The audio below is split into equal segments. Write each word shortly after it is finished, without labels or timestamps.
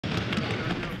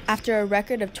After a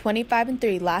record of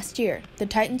 25-3 last year, the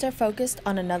Titans are focused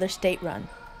on another state run.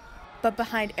 But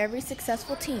behind every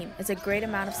successful team is a great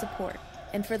amount of support,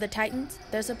 and for the Titans,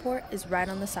 their support is right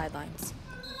on the sidelines.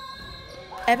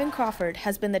 Evan Crawford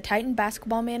has been the Titan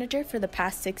basketball manager for the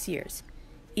past 6 years.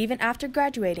 Even after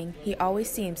graduating, he always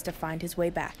seems to find his way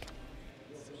back.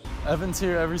 Evan's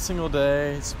here every single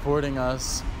day supporting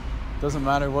us. Doesn't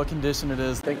matter what condition it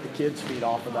is. I think the kids feed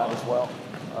off of that as well.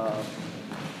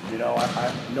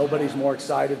 Nobody's more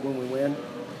excited when we win.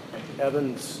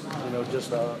 Evan's,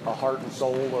 just a heart and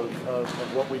soul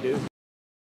of what we do.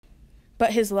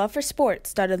 But his love for sports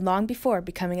started long before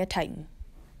becoming a Titan.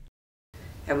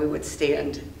 And we would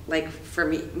stand, like for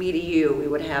me to you, we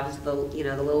would have the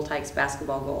Little Tykes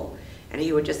basketball goal, and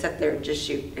he would just sit there and just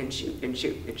shoot and shoot and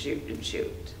shoot and shoot and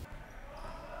shoot.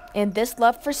 And this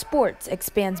love for sports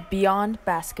expands beyond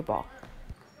basketball.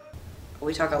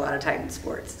 We talk a lot of Titan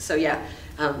sports, so yeah,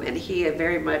 and he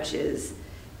very much is,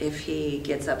 if he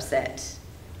gets upset,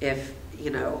 if,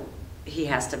 he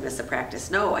has to miss a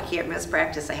practice. No, I can't miss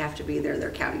practice, I have to be there,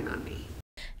 they're counting on me.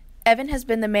 Evan has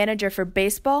been the manager for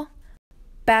baseball,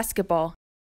 basketball,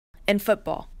 and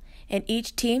football, and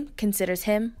each team considers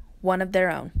him one of their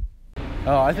own.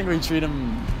 Oh, I think we treat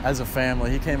him as a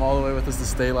family. He came all the way with us to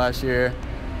state last year.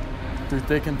 Through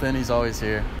thick and thin, he's always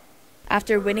here.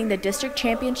 After winning the district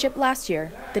championship last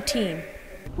year, the team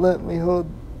let me hold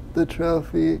the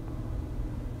trophy.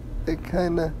 It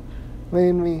kind of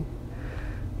made me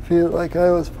feel like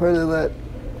I was part of that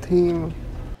team.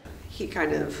 He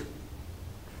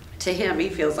to him, he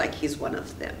feels like he's one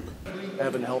of them.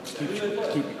 Evan helps keep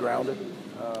you grounded.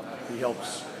 He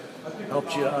helps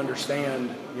you to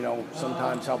understand,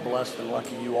 sometimes how blessed and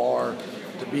lucky you are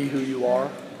to be who you are,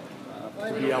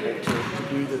 to be able to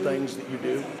do the things that you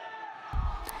do.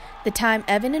 The time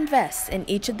Evan invests in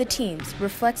each of the teams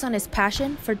reflects on his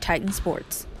passion for Titan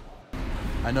sports.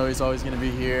 I know he's always going to be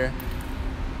here,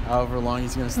 however long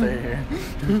he's going to stay here.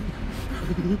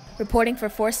 Reporting for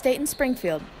 4th State in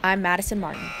Springfield, I'm Madison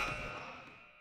Martin.